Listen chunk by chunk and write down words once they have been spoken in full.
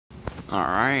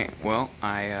Alright, well,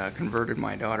 I converted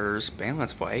my daughter's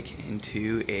balance bike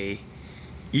into a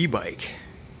e-bike.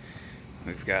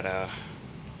 We've got a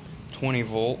 20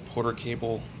 volt Porter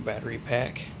cable battery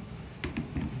pack.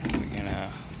 We're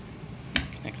gonna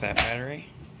connect that battery.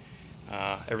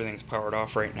 Everything's powered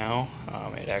off right now.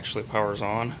 It actually powers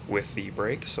on with the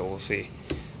brake, so we'll see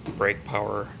brake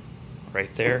power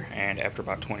right there, and after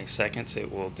about 20 seconds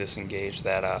it will disengage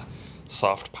that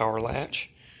soft power latch.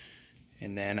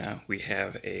 And then we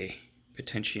have a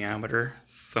potentiometer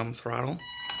thumb throttle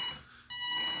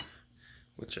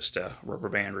with just a rubber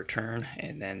band return,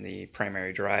 and then the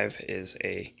primary drive is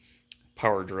a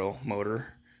power drill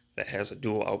motor that has a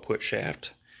dual output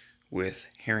shaft with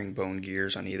herringbone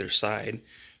gears on either side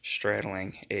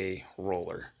straddling a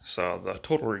roller. So the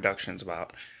total reduction is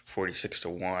about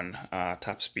 46-to-1,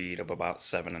 top speed of about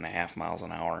 7.5 miles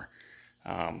an hour.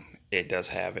 It does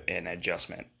have an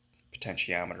adjustment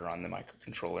potentiometer on the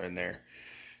microcontroller in there,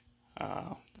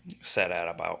 set at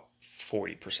about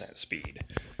 40% speed.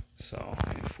 So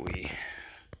if we,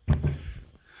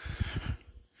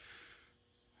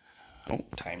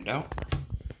 timed out,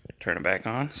 turn it back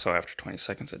on. So after 20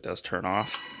 seconds it does turn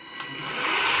off.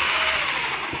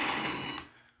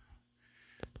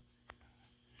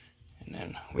 And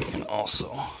then we can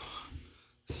also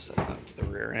set up the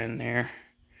rear end there.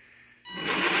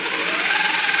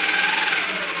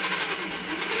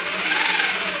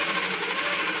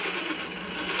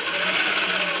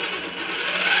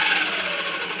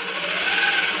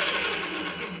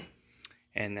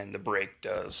 And then the brake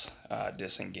does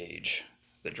disengage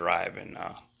the drive and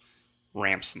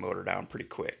ramps the motor down pretty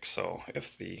quick. So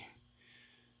if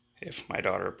my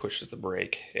daughter pushes the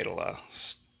brake, it'll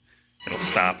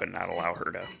stop and not allow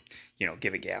her to,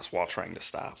 give it gas while trying to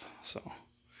stop. So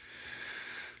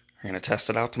we're gonna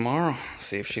test it out tomorrow,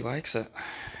 see if she likes it.